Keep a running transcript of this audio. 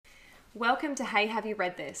Welcome to Hey Have You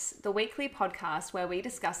Read This, the weekly podcast where we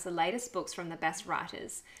discuss the latest books from the best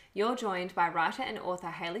writers. You're joined by writer and author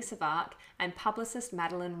Hayley Savak and publicist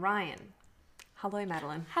Madeline Ryan. Hello,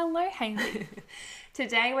 Madeline. Hello, Hayley.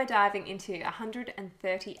 Today we're diving into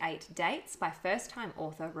 138 Dates by first-time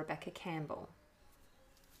author Rebecca Campbell.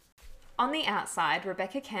 On the outside,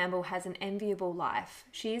 Rebecca Campbell has an enviable life.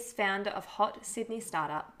 She is founder of hot Sydney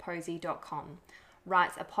startup Posy.com,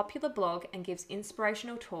 writes a popular blog and gives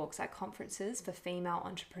inspirational talks at conferences for female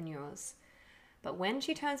entrepreneurs. But when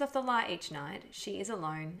she turns off the light each night, she is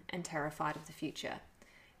alone and terrified of the future.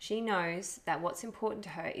 She knows that what's important to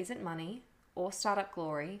her isn't money, or startup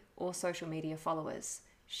glory, or social media followers.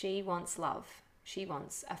 She wants love. She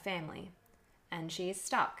wants a family. And she is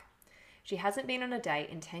stuck. She hasn't been on a date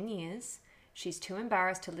in 10 years. She's too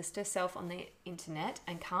embarrassed to list herself on the internet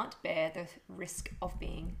and can't bear the risk of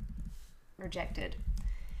being rejected.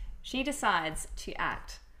 She decides to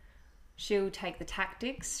act. She'll take the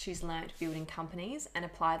tactics she's learnt building companies and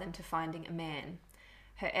apply them to finding a man.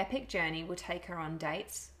 Her epic journey will take her on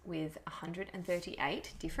dates with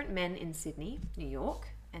 138 different men in Sydney, New York,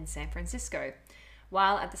 and San Francisco,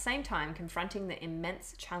 while at the same time confronting the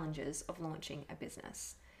immense challenges of launching a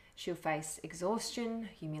business. She'll face exhaustion,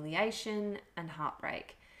 humiliation, and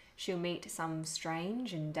heartbreak. She'll meet some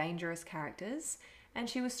strange and dangerous characters, and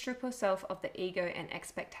she will strip herself of the ego and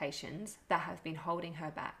expectations that have been holding her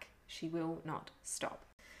back. She will not stop.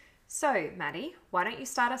 So, Maddie, why don't you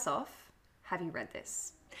start us off? Have you read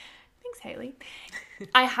this? Thanks, Hayley.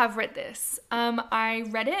 I have read this. I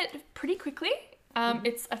read it pretty quickly.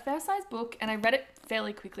 It's a fair-sized book, and I read it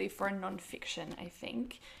fairly quickly for a non-fiction, I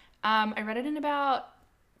think. I read it in about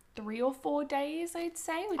 3 or 4 days, I'd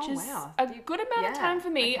say, which is a good amount of time for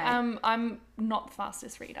me. Okay. I'm not the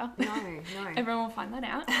fastest reader. No. Everyone will find that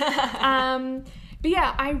out. But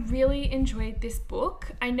yeah, I really enjoyed this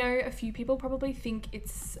book. I know a few people probably think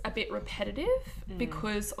it's a bit repetitive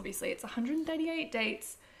because obviously it's 138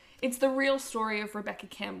 dates. It's the real story of Rebecca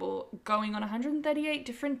Campbell going on 138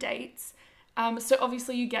 different dates. So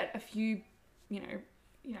obviously you get a few,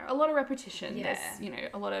 a lot of repetition. Yeah.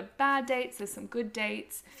 There's, a lot of bad dates. There's some good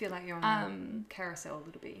dates. I feel like you're on carousel a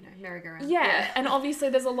little bit, merry-go-round. Yeah, and obviously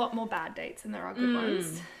there's a lot more bad dates than there are good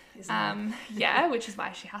ones. Isn't which is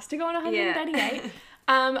why she has to go on 138.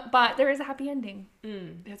 But there is a happy ending.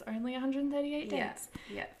 There's only 138 dates.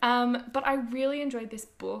 Yeah. But I really enjoyed this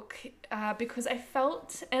book because I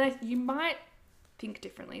felt, and you might think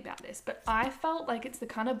differently about this, but I felt like it's the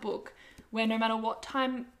kind of book where no matter what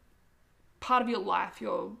part of your life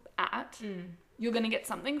you're at, you're going to get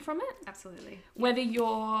something from it. Absolutely. Whether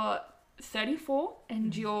you're 34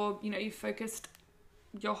 and you've focused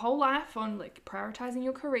your whole life on like prioritizing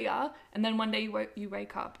your career, and then one day you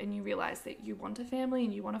wake up and you realize that you want a family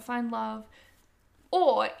and you want to find love,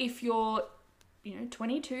 or if you're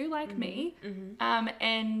 22 like me,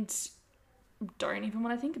 and don't even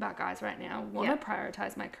want to think about guys right now, want to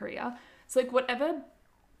prioritize my career. So like whatever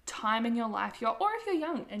time in your life or if you're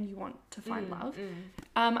young and you want to find love,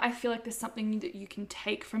 I feel like there's something that you can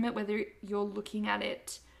take from it, whether you're looking at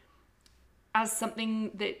it as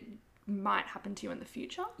something that might happen to you in the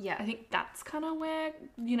future. Yeah. I think that's kind of where,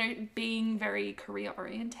 being very career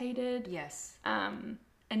orientated. Yes. And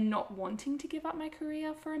not wanting to give up my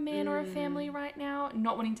career for a man or a family right now,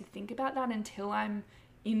 not wanting to think about that until I'm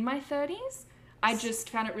in my 30s. I just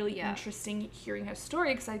found it really interesting hearing her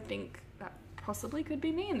story because I think that possibly could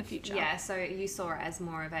be me in the future. Yeah, so you saw it as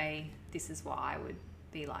more of this is what I would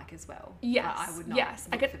be like as well. Yes. I would not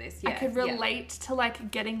look for this. Yeah, I could relate to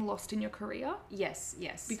like getting lost in your career. Yes.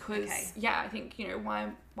 Because I think,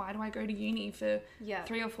 why do I go to uni for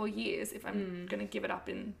 3 or 4 years if I'm going to give it up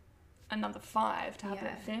in another 5 to have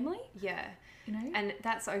a family? Yeah. And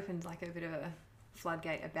that's opened like a bit of a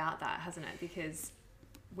floodgate about that, hasn't it? Because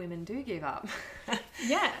women do give up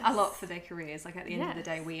a lot for their careers. Like at the end of the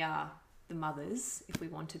day, we are the mothers if we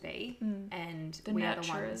want to be, and we are the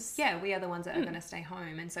ones we are the ones that are going to stay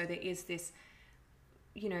home. And so there is this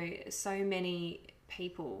so many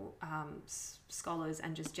people, scholars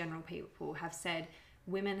and just general people have said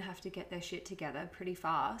women have to get their shit together pretty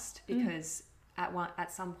fast because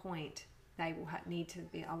at some point they will need to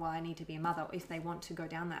be I need to be a mother if they want to go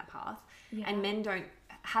down that path, and men don't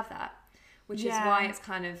have that, which is why it's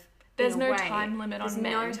kind of there's no time limit on men.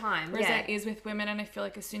 There's no time. Whereas there is with women, and I feel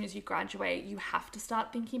like as soon as you graduate, you have to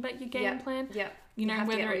start thinking about your game plan. Yeah. You have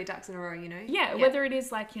to get all your ducks in a row, Yeah, whether it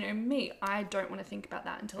is like, me, I don't want to think about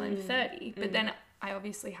that until I'm 30. But then I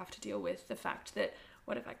obviously have to deal with the fact that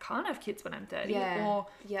what if I can't have kids when I'm 30? Or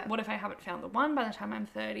what if I haven't found the one by the time I'm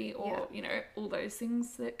 30? Or, all those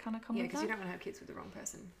things that kind of come with that. Yeah, because you don't want to have kids with the wrong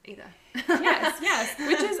person either. Yes.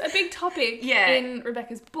 Which is a big topic Yeah. in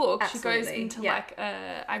Rebecca's book. Absolutely. She goes into Yeah. like,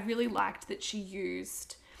 I really liked that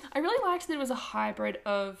it was a hybrid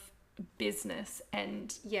of business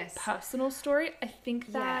and Yes. personal story. I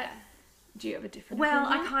think that, Yeah. do you have a different Well,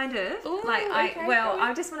 opinion? I kind of Ooh, like okay, go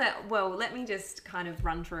I just want to let me just kind of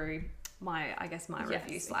run through my Yes, review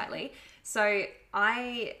okay. slightly. So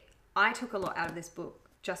I took a lot out of this book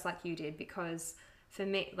just like you did, because for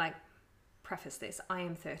me, like, preface this, I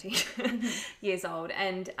am 30 years old,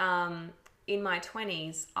 and in my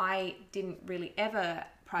 20s I didn't really ever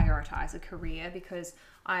prioritize a career because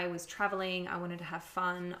I was traveling, I wanted to have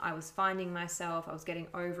fun, I was finding myself, I was getting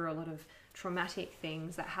over a lot of traumatic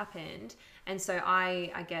things that happened, and so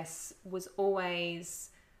I guess was always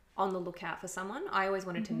on the lookout for someone. I always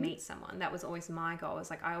wanted to meet someone. That was always my goal. It was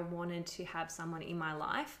like I wanted to have someone in my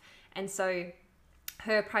life, and so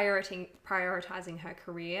her prioritizing her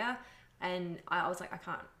career, and I was like, I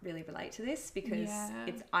can't really relate to this because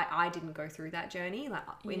I didn't go through that journey. Like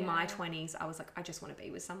in my 20s, I was like, I just want to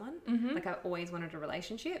be with someone. Like I always wanted a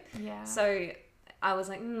relationship. Yeah. So I was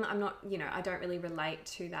like, I'm not, I don't really relate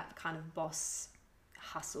to that kind of boss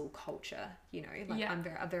hustle culture, like I'm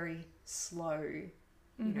a very slow,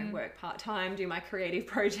 work part-time, do my creative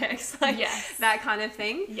projects, like that kind of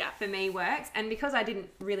thing for me works. And because I didn't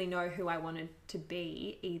really know who I wanted to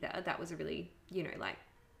be either, that was a really,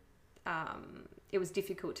 it was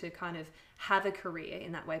difficult to kind of have a career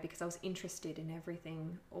in that way because I was interested in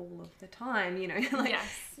everything all of the time,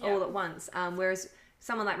 all at once. Whereas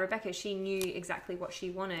someone like Rebecca, she knew exactly what she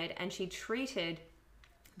wanted, and she treated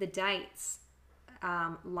the dates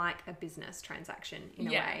like a business transaction in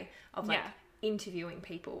a way of like interviewing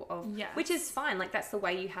people which is fine. Like that's the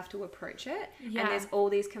way you have to approach it. And there's all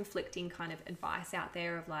these conflicting kind of advice out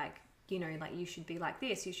there of like, like you should be like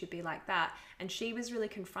this, you should be like that. And she was really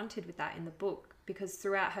confronted with that in the book because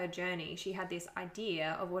throughout her journey, she had this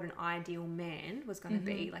idea of what an ideal man was going to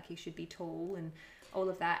be. Like he should be tall and all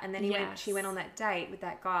of that. And then she went on that date with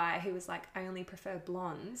that guy who was like, I only prefer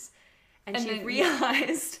blondes. And she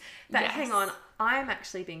realized that, hang on, I'm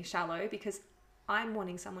actually being shallow because I'm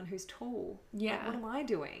wanting someone who's tall. Yeah. Like, what am I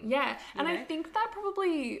doing? Yeah. And I think that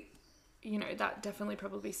probably, that definitely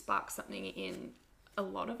probably sparks something in a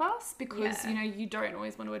lot of us because, you don't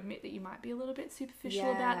always want to admit that you might be a little bit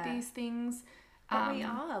superficial about these things. But we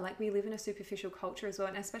are. Like, we live in a superficial culture as well.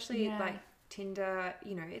 And especially, like, Tinder,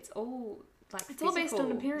 it's all... Like it's all based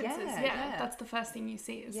on appearances. Yeah. That's the first thing you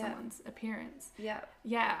see is someone's appearance.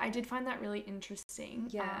 Yeah, I did find that really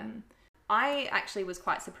interesting. I actually was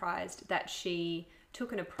quite surprised that she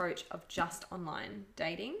took an approach of just online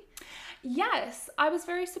dating. Yes, I was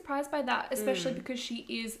very surprised by that, especially because she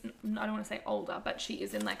is, I don't want to say older, but she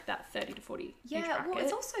is in like that 30 to 40 age bracket. Well,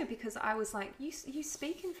 it's also because I was like, you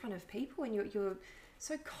speak in front of people and you're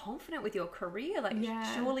so confident with your career. Like,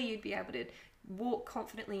 surely you'd be able to walk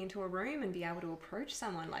confidently into a room and be able to approach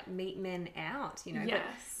someone, like meet men out, But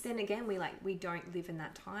then again, we don't live in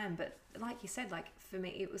that time. But like you said, like for me,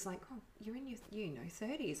 it was like, oh, you're in your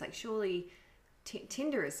 30s. Like surely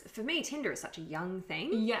Tinder is such a young thing.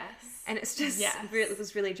 Yes. And it's just it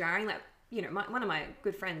was really jarring. Like, one of my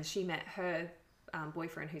good friends, she met her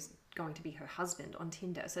boyfriend who's going to be her husband on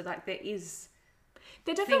Tinder. So like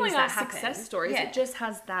there definitely are success stories. It just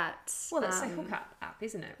has that... Well, it's a hookup app,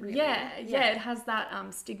 isn't it? Really? It has that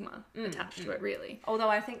stigma attached to it, really. Although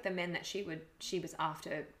I think the men that she was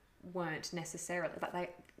after weren't necessarily...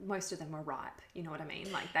 Like, most of them were ripe, you know what I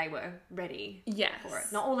mean? Like, they were ready for it.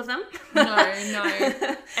 Not all of them. No.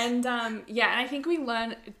 And, and I think we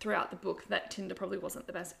learn throughout the book that Tinder probably wasn't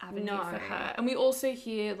the best avenue for her. And we also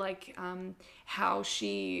hear, like, how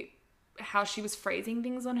she was phrasing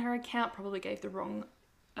things on her account probably gave the wrong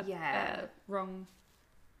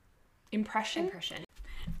impression.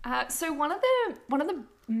 So one of the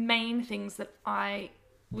main things that I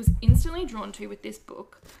was instantly drawn to with this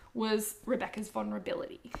book was Rebecca's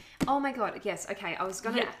vulnerability. Oh my God, yes. Okay, I was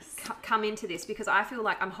going to come into this because I feel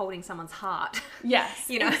like I'm holding someone's heart. Yes,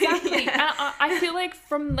 exactly. And I feel like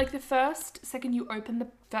from like the second you open the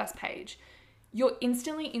first page, you're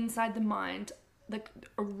instantly inside the mind, like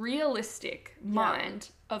a realistic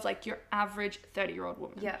mind of like your average 30-year-old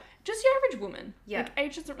woman. Yeah. Just your average woman. Yeah. Like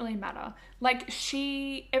age doesn't really matter. Like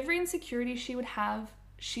every insecurity she would have,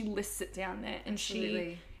 she lists it down there and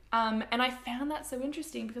and I found that so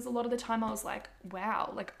interesting because a lot of the time I was like,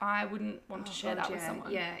 wow, like I wouldn't want to share that with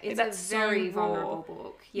someone. Yeah. It's a very vulnerable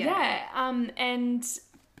book. Yeah. And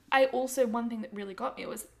I also, one thing that really got me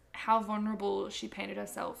was how vulnerable she painted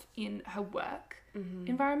herself in her work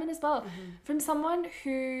environment as well. From someone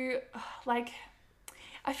who, like,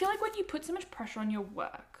 I feel like when you put so much pressure on your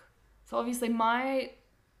work, so obviously my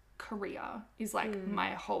career is like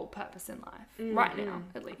my whole purpose in life right now,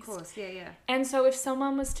 at least. Of course, yeah. And so if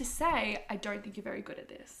someone was to say, I don't think you're very good at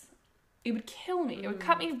this, it would kill me. It would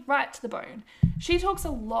cut me right to the bone. She talks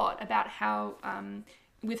a lot about how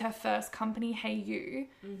with her first company, Hey You,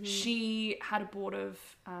 she had a board of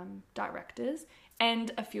directors,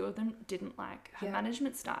 and a few of them didn't like her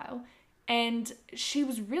management style. And she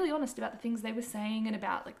was really honest about the things they were saying and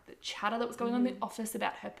about like the chatter that was going on in the office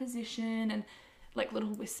about her position and like little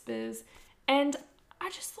whispers. And I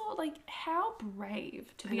just thought, like, how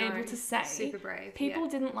brave to be able to say, super brave. People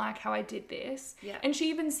didn't like how I did this. Yeah. And she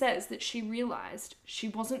even says that she realized she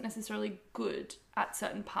wasn't necessarily good at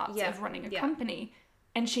certain parts of running a company,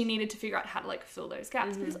 and she needed to figure out how to like fill those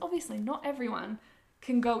gaps, because obviously not everyone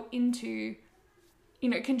can go into, you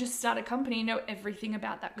know, can just start a company, know everything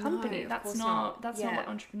about that company. No, That's not what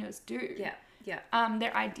entrepreneurs do.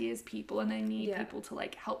 They're ideas people, and they need people to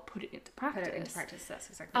like help put it into practice. That's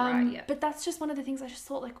exactly right. But that's just one of the things I just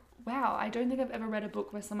thought, like, wow, I don't think I've ever read a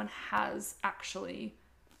book where someone has actually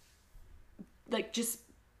like just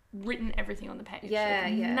written everything on the page.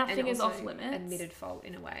 Nothing is off limits. Admitted fault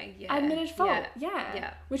in a way. Admitted fault.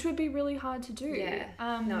 Which would be really hard to do.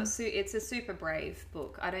 No, it's a super brave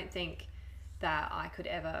book. I don't think that I could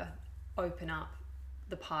ever open up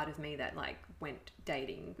the part of me that like went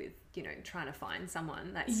dating with, you know, trying to find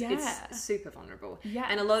someone. It's super vulnerable.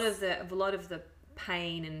 And a lot of the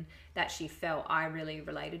pain and that she felt, I really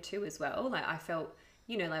related to as well. Like I felt,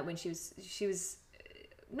 you know, like when she was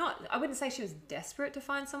not, I wouldn't say she was desperate to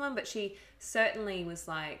find someone, but she certainly was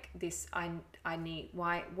like this, I need,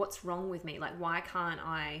 what's wrong with me? Like, why can't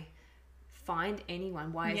I find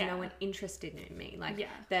anyone? Why is no one interested in me? Like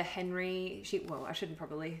the Henry, I shouldn't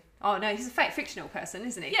probably, oh no, he's a fictional person,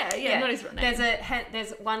 isn't he? Not his real name.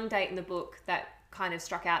 There's one date in the book that kind of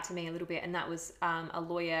struck out to me a little bit, and that was a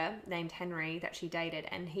lawyer named Henry that she dated,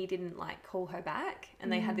 and he didn't like call her back, and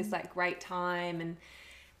they had this like great time and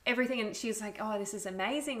everything, and she was like, oh, this is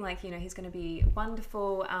amazing, like, you know, he's going to be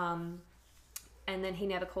wonderful, and then he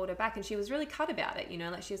never called her back, and she was really cut about it, you know,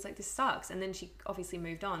 like she was like, this sucks, and then she obviously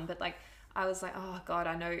moved on. But like I was like, oh God,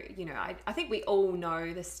 I know, you know, I think we all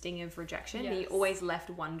know the sting of rejection. You're always left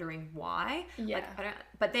wondering why. Like,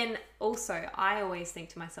 but then also I always think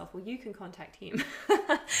to myself, well, you can contact him.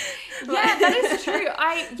 That is true.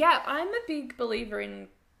 I'm a big believer in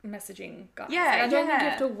messaging guys. I don't think you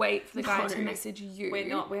have to wait for the guy to message you.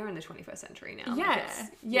 We're in the 21st century now.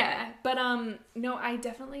 But no, I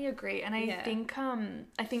definitely agree. And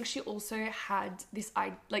I think she also had this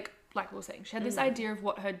like we were saying, she had this idea of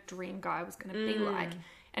what her dream guy was going to be like,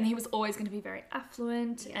 and he was always going to be very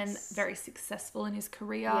affluent and very successful in his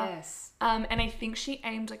career. And I think she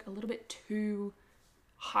aimed like a little bit too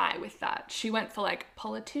high with that. She went for like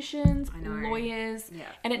politicians, lawyers,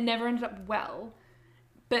 and it never ended up well.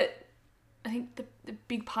 But I think the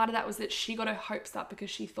big part of that was that she got her hopes up because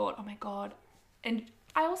she thought, oh my God. And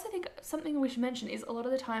I also think something we should mention is a lot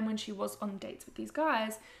of the time when she was on dates with these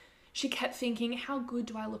guys, she kept thinking, how good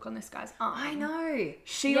do I look on this guy's arm? I know.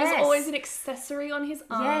 She was always an accessory on his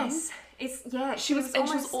arm. She was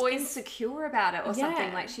almost always insecure about it or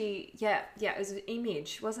something. Like it was an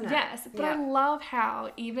image, wasn't it? Yes, but I love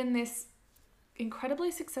how even this incredibly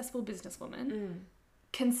successful businesswoman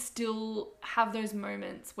can still have those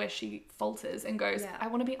moments where she falters and goes, I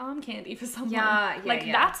want to be arm candy for someone.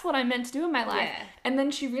 That's what I meant to do in my life. And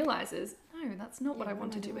then she realizes, no, that's not what I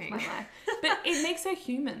want to do with my life. But it makes her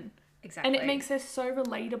human. Exactly. And it makes her so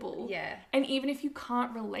relatable. And even if you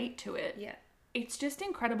can't relate to it, it's just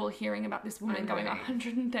incredible hearing about this woman going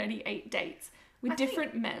 138 dates with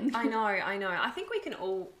different men. I know. I think we can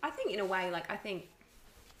all, I think in a way, like, I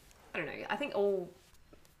don't know, I think all,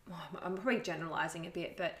 I'm probably generalizing a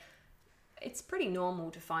bit, but it's pretty normal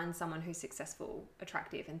to find someone who's successful,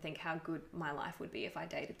 attractive, and think how good my life would be if I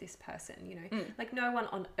dated this person, you know? Like, no one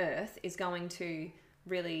on earth is going to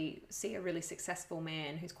really see a really successful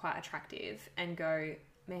man who's quite attractive and go,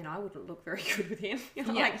 man, I would look very good with him.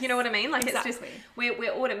 Like, you know what I mean? Like, it's just,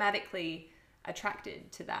 we're automatically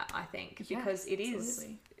attracted to that, I think, because it is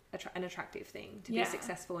an attractive thing to be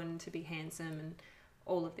successful and to be handsome and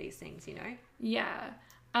all of these things, you know?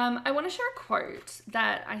 I want to share a quote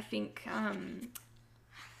that I think, I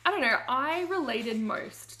don't know, I related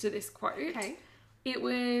most to this quote. Okay.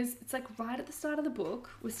 It's like right at the start of the book,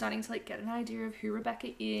 we're starting to like get an idea of who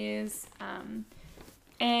Rebecca is.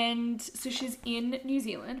 And so she's in New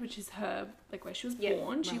Zealand, which is her, like where she was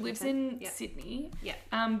born. She lives in Sydney.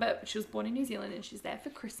 But she was born in New Zealand and she's there for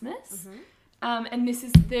Christmas. And this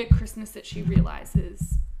is the Christmas that she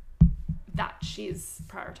realizes that she's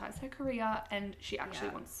prioritized her career and she actually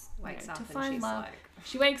wants wakes up to and find she's love. like...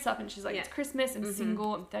 She wakes up and she's like, Yeah. it's Christmas, I'm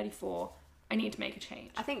single, I'm 34, I need to make a change.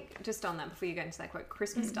 I think just on that, before you go into that quote,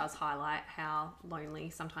 Christmas does highlight how lonely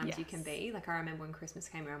sometimes you can be. Like, I remember when Christmas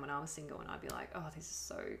came around when I was single and I'd be like, oh, this is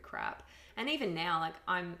so crap. And even now, like,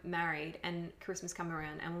 I'm married and Christmas come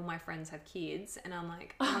around and all my friends have kids and I'm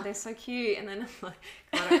like, oh, they're so cute. And then I'm like,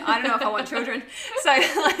 I don't know if I want children. So,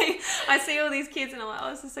 like, I see all these kids and I'm like, oh,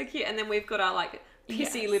 this is so cute. And then we've got our, like,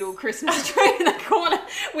 pissy little Christmas tree in the corner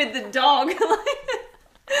with the dog.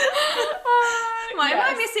 Am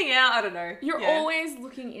I missing out? I don't know. You're always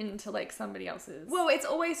looking into like somebody else's. Well, it's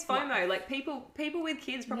always FOMO. Like people with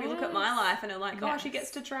kids probably look at my life and are like, oh, she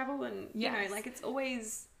gets to travel and you know, like it's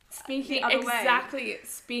always speaking the other way.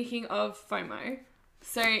 Speaking of FOMO,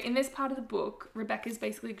 so in this part of the book, Rebecca's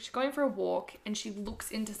basically she's going for a walk and she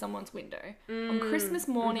looks into someone's window on Christmas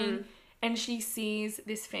morning and she sees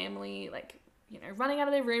this family like, you know, running out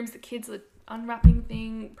of their rooms, the kids are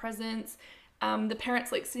unwrapping presents. The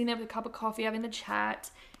parents like sitting there with a cup of coffee having the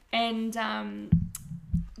chat and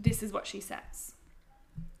this is what she says.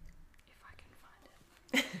 If I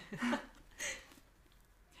can find it.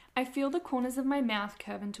 I feel the corners of my mouth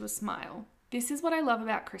curve into a smile. This is what I love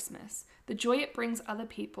about Christmas. The joy it brings other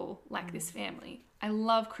people like this family. I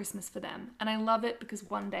love Christmas for them and I love it because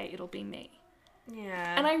one day it'll be me.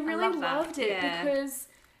 Yeah. And I really loved it because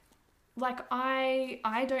like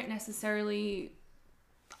I don't necessarily...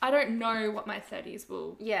 I don't know what my 30s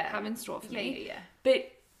will have in store for me. Yeah.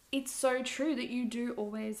 But it's so true that you do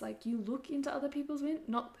always, like, you look into other people's windows.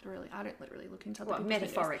 Not literally. I don't literally look into other people's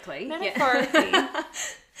metaphorically. windows. Metaphorically.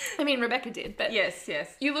 I mean, Rebecca did, but... Yes.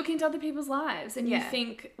 You look into other people's lives and you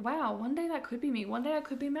think, wow, one day that could be me. One day I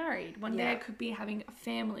could be married. One day I could be having a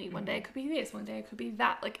family. One day it could be this. One day it could be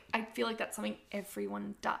that. Like, I feel like that's something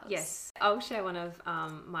everyone does. Yes. I'll share one of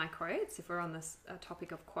my quotes if we're on this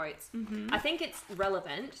topic of quotes. I think it's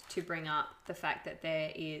relevant to bring up the fact that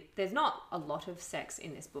there's not a lot of sex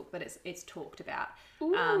in this book, but it's talked about.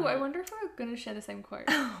 Ooh, I wonder if we're going to share the same quote.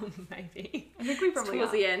 Maybe. I think we probably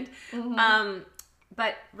towards are. the end.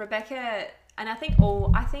 But Rebecca, and I think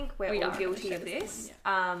we're all guilty of this.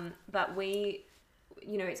 But we,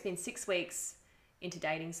 you know, it's been 6 weeks into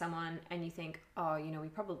dating someone and you think, oh, you know, we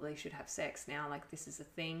probably should have sex now. Like this is a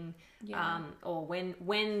thing. Or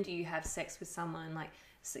when do you have sex with someone? Like,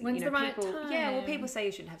 so, when's you know, the right people, time? yeah, well, people say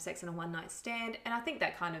you shouldn't have sex on a one night stand. And I think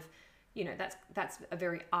that kind of, you know, that's a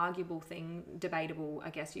very arguable thing, debatable, I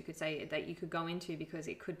guess you could say, that you could go into because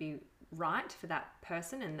it could be right for that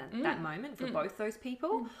person and that moment for both those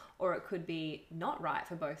people, or it could be not right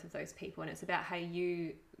for both of those people. And it's about how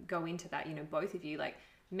you go into that, you know, both of you, like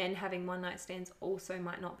men having one night stands also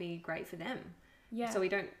might not be great for them. Yeah. So we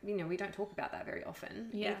don't talk about that very often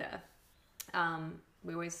either.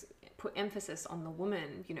 We always put emphasis on the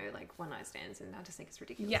woman, you know, like one night stands, and I just think it's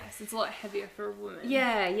ridiculous. Yes, it's a lot heavier for a woman.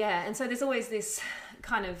 Yeah. And so there's always this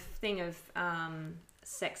kind of thing of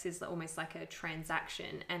sex is almost like a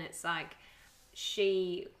transaction, and it's like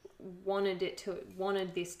she wanted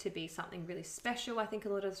this to be something really special, I think, a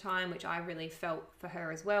lot of the time, which I really felt for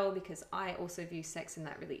her as well, because I also view sex in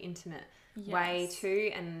that really intimate way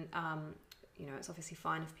too. And you know, it's obviously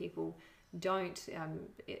fine if people don't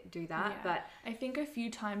do that, but I think a few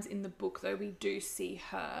times in the book though we do see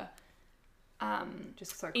her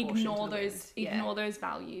just so ignore those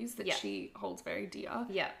values that she holds very dear,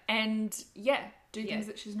 and do things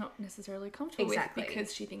that she's not necessarily comfortable with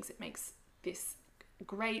because she thinks it makes this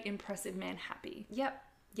great impressive man happy.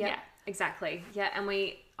 Exactly.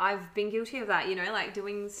 And I've been guilty of that, you know, like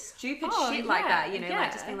doing stupid shit like that, you know,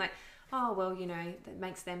 like just being like, oh well, you know, that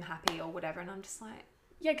makes them happy or whatever, and I'm just like,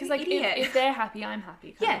 yeah, because like if they're happy, I'm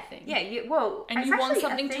happy kind of thing. Well, and you want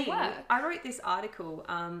something to work. I wrote this article,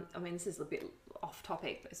 I mean, this is a bit off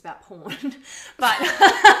topic, but it's about porn. But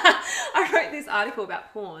I wrote this article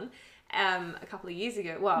about porn a couple of years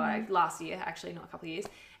ago. Well, last year, actually, not a couple of years.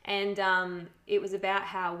 And it was about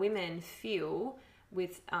how women feel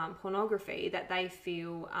with pornography, that they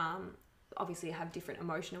feel... obviously have different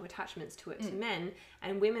emotional attachments to it to men,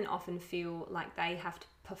 and women often feel like they have to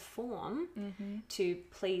perform to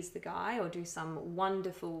please the guy or do some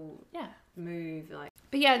wonderful move, like.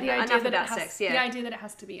 But the idea that it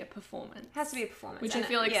has to be a performance. It has to be a performance, which I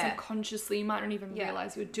feel like subconsciously you might not even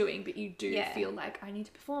realize you're doing, but you do feel like I need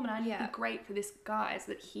to perform and I need to be great for this guy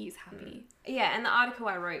so that he's happy. Yeah, and the article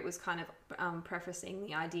I wrote was kind of prefacing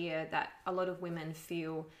the idea that a lot of women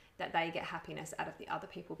feel that they get happiness out of the other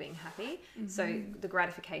people being happy. So the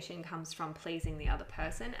gratification comes from pleasing the other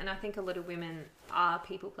person. And I think a lot of women are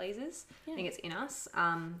people pleasers. I think it's in us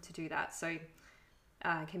to do that. So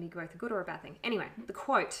can be both a good or a bad thing. Anyway, the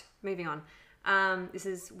quote, moving on. This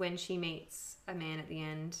is when she meets a man at the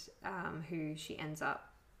end who she ends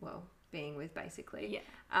up, well, being with, basically.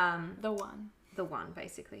 Yeah. The one,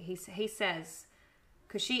 basically. He says,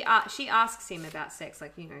 because she asks him about sex,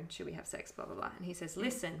 like, should we have sex, blah, blah, blah. And he says,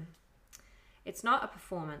 listen, it's not a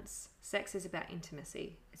performance. Sex is about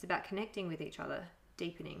intimacy. It's about connecting with each other,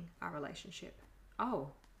 deepening our relationship. Oh.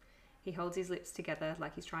 He holds his lips together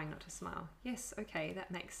like he's trying not to smile. Yes, okay, that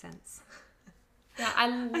makes sense. Yeah, I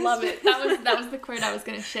love it. That was the quote I was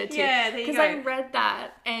going to share too. Yeah, there you go. Because I read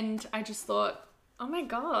that and I just thought, oh my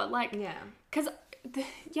God, like, yeah. Because,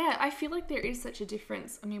 I feel like there is such a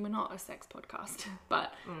difference. I mean, we're not a sex podcast,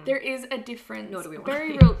 but there is a difference. Nor do we want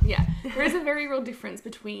very to. real. Yeah, there is a very real difference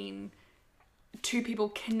between two people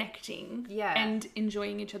connecting and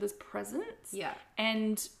enjoying each other's presence. Yeah.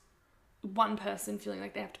 And one person feeling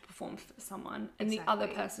like they have to perform for someone and the other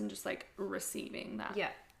person just like receiving that,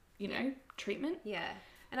 treatment. Yeah.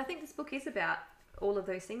 And I think this book is about all of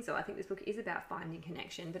those things. So I think this book is about finding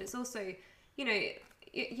connection, but it's also,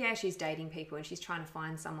 she's dating people and she's trying to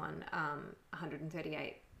find someone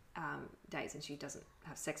 138 dates, and she doesn't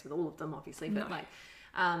have sex with all of them, obviously, but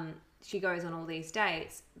she goes on all these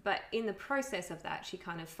dates, but in the process of that, she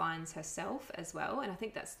kind of finds herself as well. And I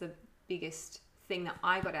think that's the biggest thing that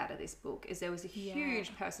I got out of this book, is there was a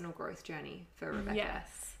huge personal growth journey for Rebecca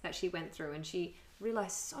that she went through, and she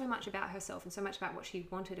realized so much about herself and so much about what she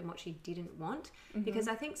wanted and what she didn't want. Because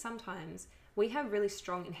I think sometimes we have really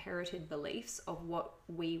strong inherited beliefs of what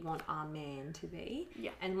we want our man to be.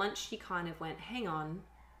 Yeah. And once she kind of went, hang on,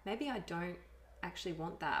 maybe I don't actually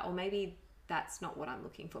want that, or maybe that's not what I'm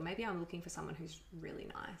looking for. Maybe I'm looking for someone who's really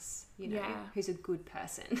nice, who's a good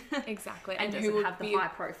person. Exactly. And who would have the high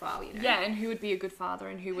profile, Yeah, and who would be a good father,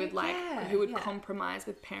 and who would compromise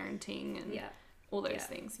with parenting and all those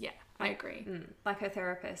things. Yeah, I agree. Like her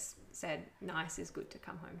therapist said, nice is good to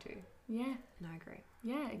come home to. Yeah. And I agree.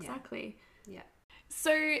 Yeah, exactly. Yeah.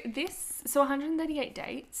 So 138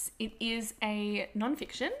 Dates, it is a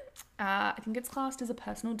non-fiction. I think it's classed as a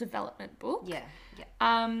personal development book. Yeah.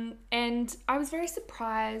 And I was very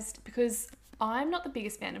surprised because I'm not the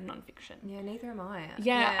biggest fan of non-fiction. Yeah, neither am I.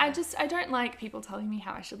 Yeah. I don't like people telling me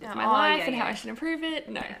how I should live my life and how I should improve it.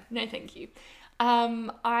 No, thank you.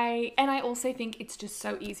 I also think it's just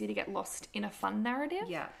so easy to get lost in a fun narrative.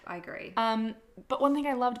 Yeah, I agree. But one thing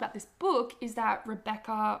I loved about this book is that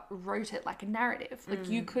Rebecca wrote it like a narrative. Like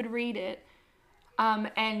you could read it,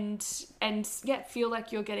 and feel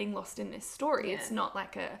like you're getting lost in this story. Yeah. It's not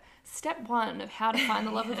like a step one of how to find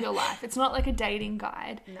the love of your life. It's not like a dating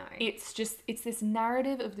guide. No. It's this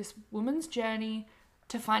narrative of this woman's journey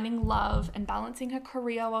to finding love and balancing her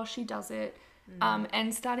career while she does it.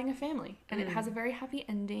 And starting a family, and it has a very happy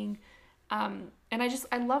ending, and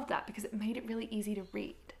I loved that because it made it really easy to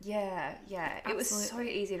read. Yeah, Absolutely. It was so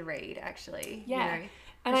easy to read, actually. Yeah,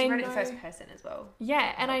 and she wrote it in first person as well.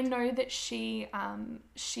 Yeah, and I know that she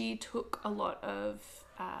took a lot of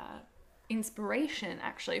inspiration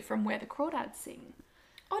actually from Where the Crawdads Sing.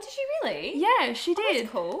 Oh, did she really? Yeah, she did.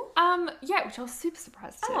 That's cool. Yeah, which I was super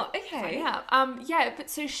surprised to okay. find out. But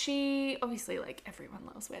so she, obviously, like, everyone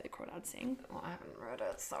loves Where the Crawdads Sing. Oh, I haven't read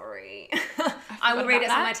it, sorry. I will read it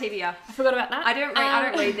on my TBR. I forgot about that. I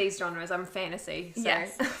don't read these genres. I'm fantasy. So.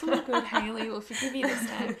 Yes, it's all good, Hayley. We'll forgive you this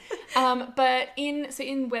time. But in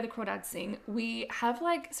Where the Crawdads Sing, we have,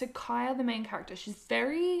 so Kaya, the main character, she's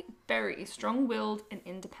very, very strong-willed and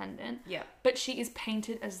independent. Yeah. But she is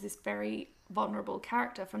painted as this very vulnerable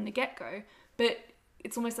character from the get-go, but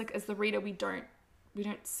it's almost like as the reader we don't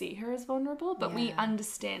see her as vulnerable, but we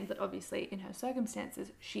understand that obviously in her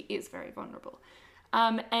circumstances she is very vulnerable,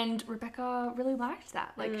 and Rebecca really liked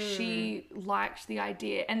that. She liked the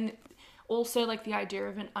idea, and also the idea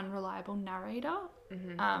of an unreliable narrator.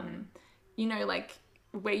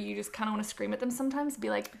 Where you just kind of want to scream at them sometimes, be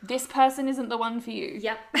like, this person isn't the one for you.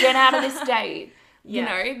 Yep. Get out of this date.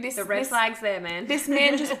 Yeah. You know, the red flag's there, man. This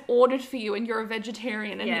man just ordered for you and you're a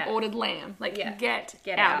vegetarian and he ordered lamb. Get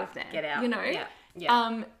out of there. Get out. You know?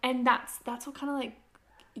 Yeah. And that's what kind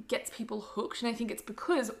of gets people hooked. And I think it's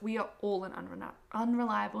because we are all an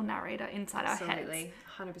unreliable narrator inside our heads. Absolutely.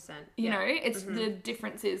 100%. You know, it's the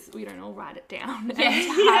difference is we don't all write it down and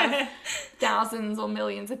have thousands or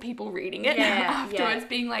millions of people reading it afterwards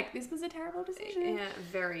being like, this was a terrible decision. Yeah,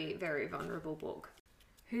 very, very vulnerable book.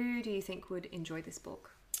 Who do you think would enjoy this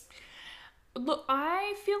book? Look,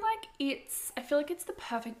 I feel like it's the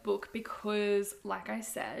perfect book because, like I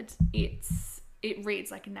said, it reads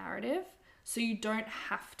like a narrative, so you don't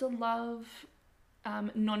have to love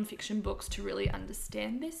non-fiction books to really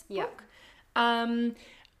understand this book. I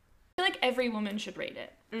feel like every woman should read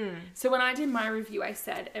it. So when I did my review, I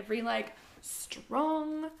said every like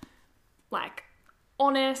strong, like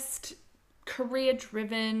honest, career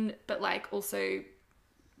driven, but like also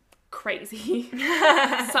crazy,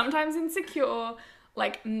 sometimes insecure,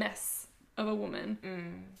 like mess of a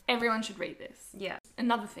woman. Everyone should read this. Yeah.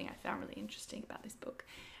 Another thing I found really interesting about this book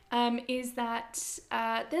is that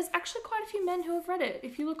there's actually quite a few men who have read it.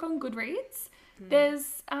 If you look on Goodreads,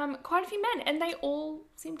 there's quite a few men, and they all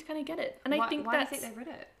seem to kind of get it. And Why I think do you that's... think they read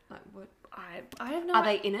it? Like, what? I have no Are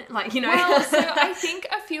idea. they in it? Like, you know? Well, so I think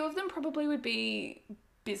a few of them probably would be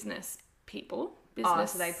business people.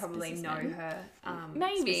 So they probably know businessmen. her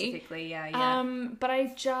Maybe. specifically. Yeah. But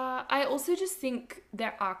I also just think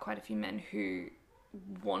there are quite a few men who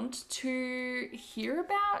want to hear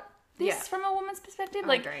about this Yeah. from a woman's perspective. I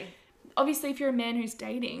Like, agree. obviously, if you're a man who's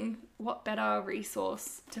dating, what better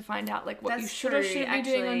resource to find out like what you should or shouldn't be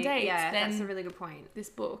doing on dates Yeah, than that's a really good point. this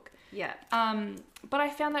book. Yeah. But I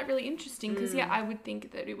found that really interesting because I would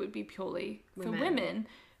think that it would be purely for Women. women.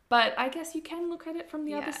 But I guess you can look at it from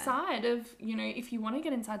the other Yeah. side of, you know, if you want to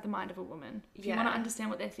get inside the mind of a woman, if you want to Yeah. understand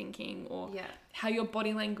what they're thinking or Yeah. how your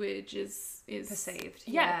body language is Perceived.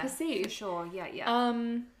 Yeah, For perceived. sure. Yeah.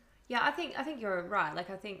 Yeah, I think you're right. Like,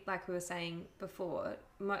 I think, like we were saying before,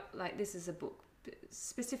 like, this is a book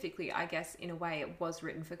specifically, I guess, in a way, it was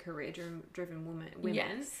written for career-driven women.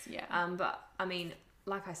 Yes, yeah. But I mean,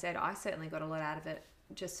 like I said, I certainly got a lot out of it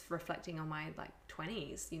just reflecting on my like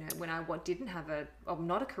 20s. You know, when I didn't have I'm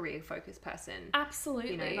not a career-focused person.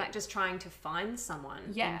 Absolutely. You know, like just trying to find someone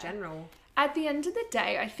Yeah. in general. At the end of the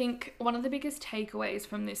day, I think one of the biggest takeaways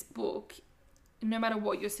from this book, no matter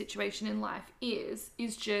what your situation in life is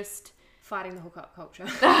just Fighting the hookup culture.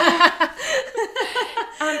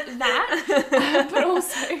 but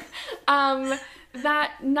also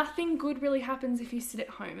that nothing good really happens if you sit at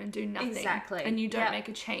home and do nothing. Exactly. And you don't Yep. make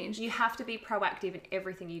a change. You have to be proactive in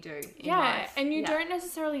everything you do in Yeah, life. and you Yeah. don't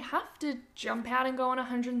necessarily have to jump out and go on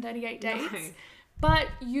 138 dates. No. But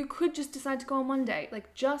you could just decide to go on one date.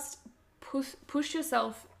 Like, just push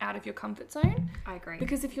yourself out of your comfort zone. I agree.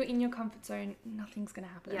 Because if you're in your comfort zone, nothing's going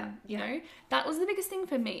to happen. Yeah, You yeah. know? That was the biggest thing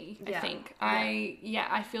for me, I Yeah, think. yeah.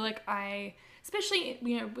 I feel like especially,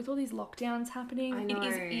 you know, with all these lockdowns happening, I it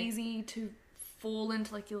is know. easy to fall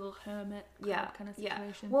into like your little hermit kind of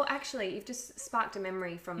situation. Well, actually, you've just sparked a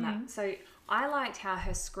memory from that. So I liked how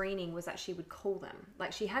her screening was that she would call them.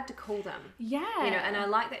 Like, she had to call them. Yeah. You know, and I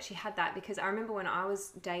like that she had that because I remember when I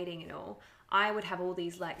was dating and all, I would have all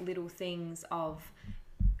these like little things of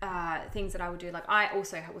things that I would do. Like, I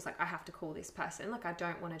also was like, I have to call this person. Like, I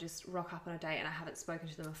don't want to just rock up on a date and I haven't spoken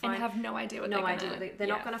to them on the phone. And have no idea what no they're idea. gonna... They're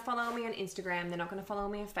not going to follow me on Instagram. They're not going to follow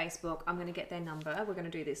me on Facebook. I'm going to get their number. We're going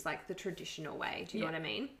to do this like the traditional way. Do you know what I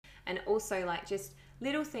mean? And also like just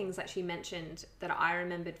little things that she mentioned that I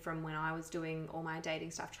remembered from when I was doing all my dating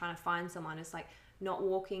stuff, trying to find someone, is like not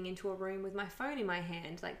walking into a room with my phone in my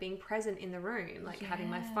hand, like being present in the room, like having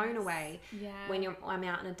my phone away. Yeah. When I'm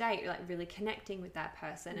out on a date, like really connecting with that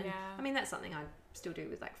person. And Yeah. I mean, that's something I still do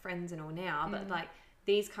with like friends and all now, but like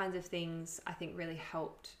these kinds of things I think really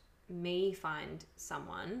helped me find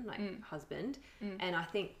someone, like husband. And I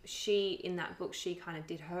think she, in that book, she kind of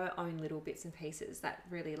did her own little bits and pieces that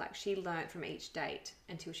really, like, she learnt from each date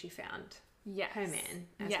until she found her man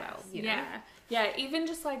as well, you know? Yeah, even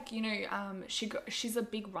just like, you know, she's a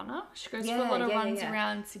big runner. She goes for a lot of runs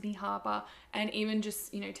around Sydney Harbour, and even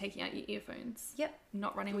just, you know, taking out your earphones. Yep.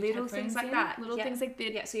 Not running with Little headphones things like in. that. Little things like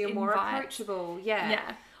that. Yeah, so you're more approachable.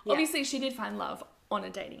 Yeah. Obviously, she did find love on a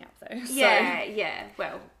dating app though. So. Yeah.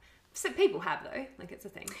 Well, so people have though, like, it's a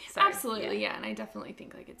thing. So, Absolutely, yeah. And I definitely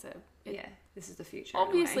think like it this is the future. in a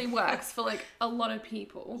obviously way. works for like a lot of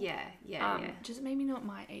people. Yeah. Just maybe not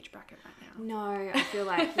my age bracket right now. No, I feel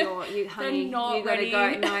like you honey, not you gotta ready.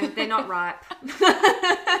 go. No, they're not ripe.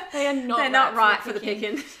 They are not. They're not right for the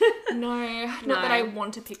picking. No, not that I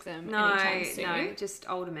want to pick them anytime soon. No, just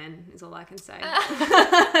older men is all I can say.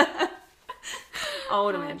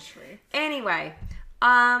 Older men. True. Anyway,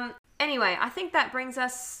 I think that brings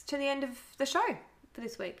us to the end of the show for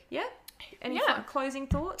this week. Yeah? Any closing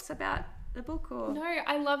thoughts about the book? Or No,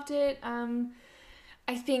 I loved it.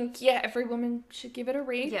 I think, every woman should give it a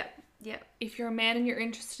read. Yeah. If you're a man and you're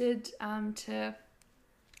interested to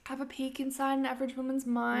have a peek inside an average woman's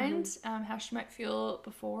mind, how she might feel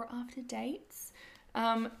before or after dates,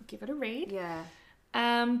 give it a read. Yeah.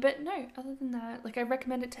 But no, other than that, like, I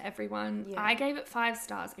recommend it to everyone. Yeah. I gave it 5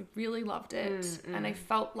 stars. I really loved it. And I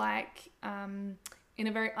felt like, in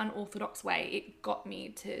a very unorthodox way, it got me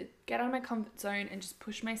to get out of my comfort zone and just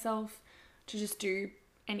push myself to just do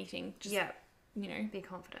anything. Just, you know, Be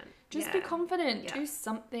confident. just be confident. Yeah. Do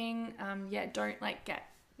something. Don't like get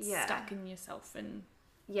Yeah. stuck in yourself. And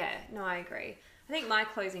Yeah, no, I agree. I think my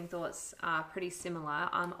closing thoughts are pretty similar,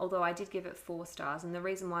 although I did give it 4 stars, and the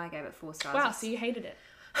reason why I gave it 4 stars wow, is so you hated it.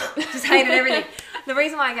 just hated everything. The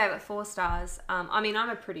reason why I gave it 4 stars, I mean, I'm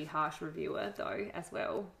a pretty harsh reviewer though, as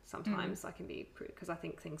well. Sometimes I can be, because I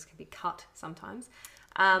think things can be cut sometimes.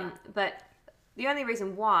 But the only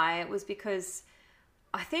reason why was because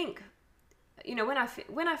I think, you know, when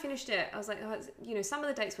I finished it, I was like, you know, some of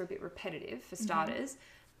the dates were a bit repetitive for starters,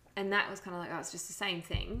 and that was kind of like, oh, it's just the same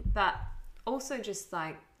thing. But also just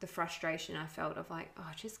like the frustration I felt of like,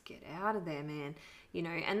 oh, just get out of there, man. You know,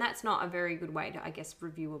 and that's not a very good way to, I guess,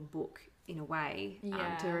 review a book in a way,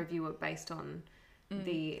 to review it based on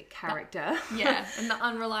the character. And the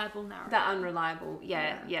unreliable narrative. The unreliable,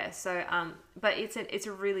 yeah. So, but it's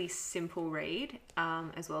a really simple read,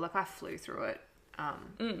 as well. Like I flew through it,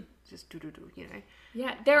 just you know.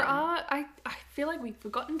 Yeah, there are. I feel like we've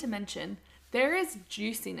forgotten to mention there is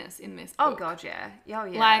juiciness in this book. Oh god, yeah. Oh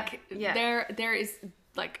yeah. Like yeah. there is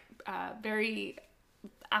like very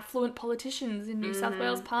affluent politicians in New South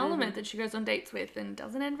Wales Parliament that she goes on dates with and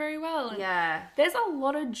doesn't end very well. And there's a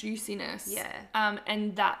lot of juiciness. Yeah.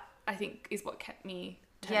 And that I think is what kept me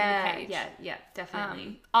turning the page. Yeah,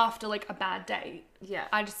 definitely. After like a bad date. Yeah.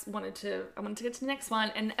 I wanted to get to the next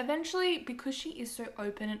one, and eventually, because she is so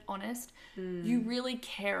open and honest, you really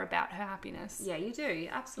care about her happiness. Yeah, you do.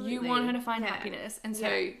 Absolutely. You want her to find happiness, and so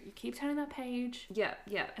you keep turning that page. Yeah.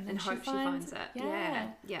 And then hope she finds it.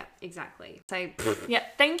 Yeah, exactly. So yeah,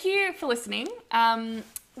 thank you for listening.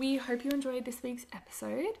 We hope you enjoyed this week's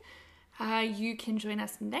episode. You can join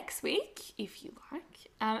us next week, if you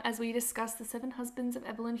like, as we discuss The 7 Husbands of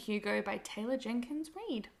Evelyn Hugo by Taylor Jenkins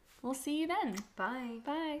Reid. We'll see you then. bye.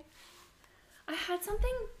 Bye. I had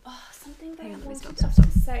something that I wanted stop.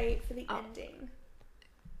 to say for the ending.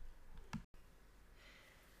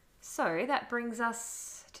 So that brings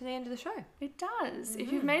us to the end of the show. It does.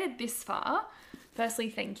 If you've made it this far,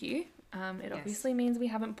 firstly, thank you. It obviously means we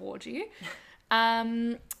haven't bored you.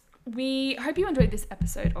 We hope you enjoyed this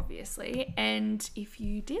episode, obviously, and if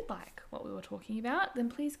you did like what we were talking about, then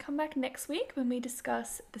please come back next week when we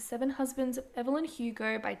discuss The 7 Husbands of Evelyn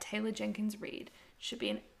Hugo by Taylor Jenkins Reid. Should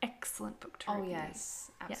be an excellent book to review. Oh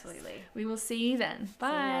yes, absolutely. Yes. We will see you then.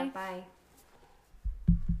 Bye. Bye.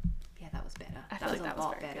 Yeah, that was better. I feel like that was a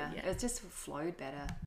lot very better. good, yeah. It just flowed better.